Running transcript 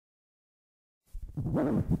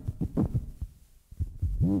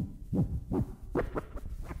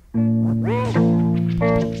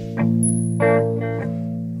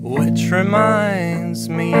Which reminds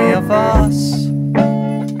me of us.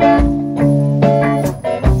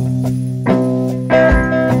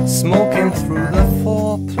 Smoking through the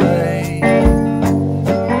foreplay.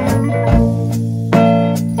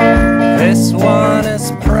 This one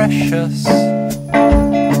is precious.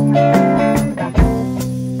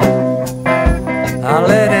 I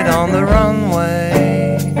lit it on the runway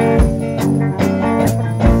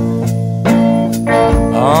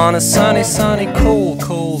on a sunny, sunny, cold,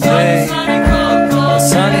 cold day. A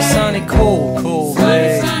sunny, sunny, cold, cold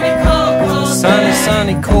day. A sunny,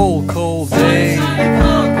 sunny, cold, cold day.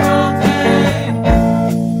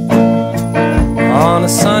 On a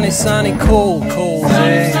sunny, sunny, cold, cold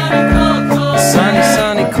day. A sunny,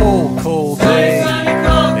 sunny, cold, cold day.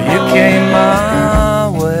 You came my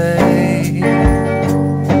way.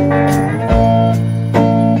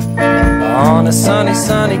 On a sunny,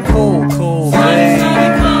 sunny, cold, cold day. Sunny, sunny,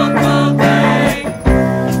 cold, cold day.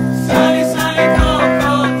 Sunny, sunny, cold,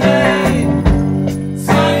 cold day.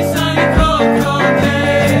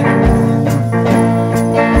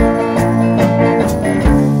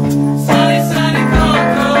 Sunny, sunny, cold,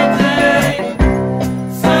 cold day.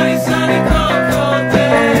 Sunny, sunny, cold, cold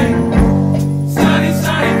day. Sunny,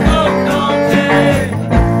 sunny, cold, cold day.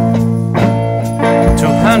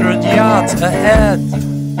 200 yards ahead,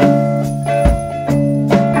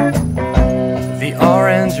 the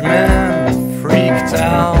orange man freaked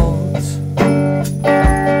out.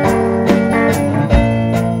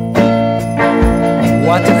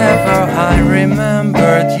 Whatever I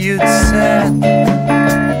remembered you'd said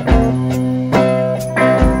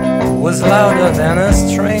was louder than a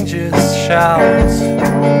stranger's shout.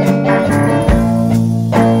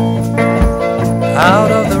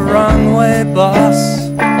 Out of the runway bus,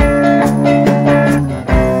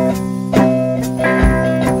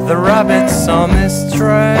 the rabbit saw me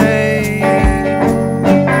stray.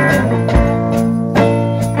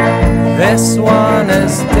 This one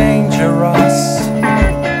is dangerous.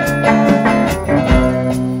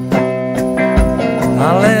 I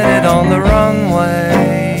lit it on the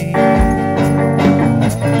runway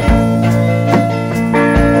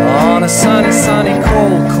on a sunny, sunny,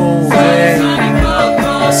 cold, cold day.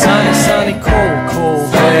 A sunny, sunny, cold,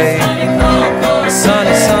 cold day. A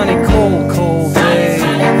sunny, sunny, cold, cold day.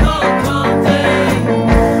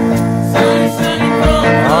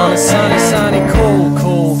 On a sunny, sunny, cold,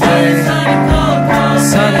 cold day. A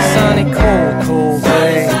sunny, sunny, cold, cold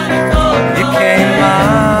day. You came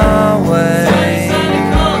my way.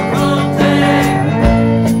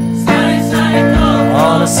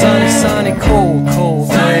 On a sunny, sunny, cold, cold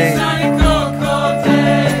day.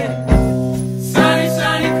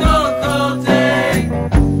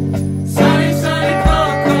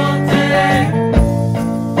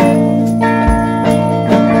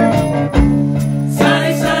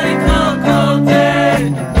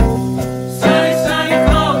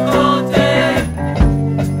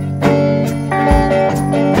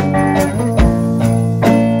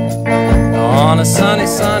 On a sunny,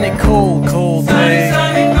 sunny, cold, cold day.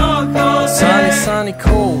 Sunny, sunny,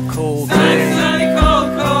 cold, cold day.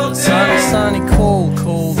 Sunny, sunny, cold,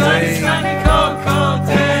 cold day.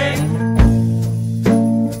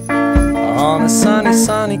 On a sunny,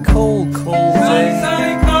 sunny, cold, cold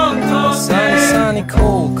day.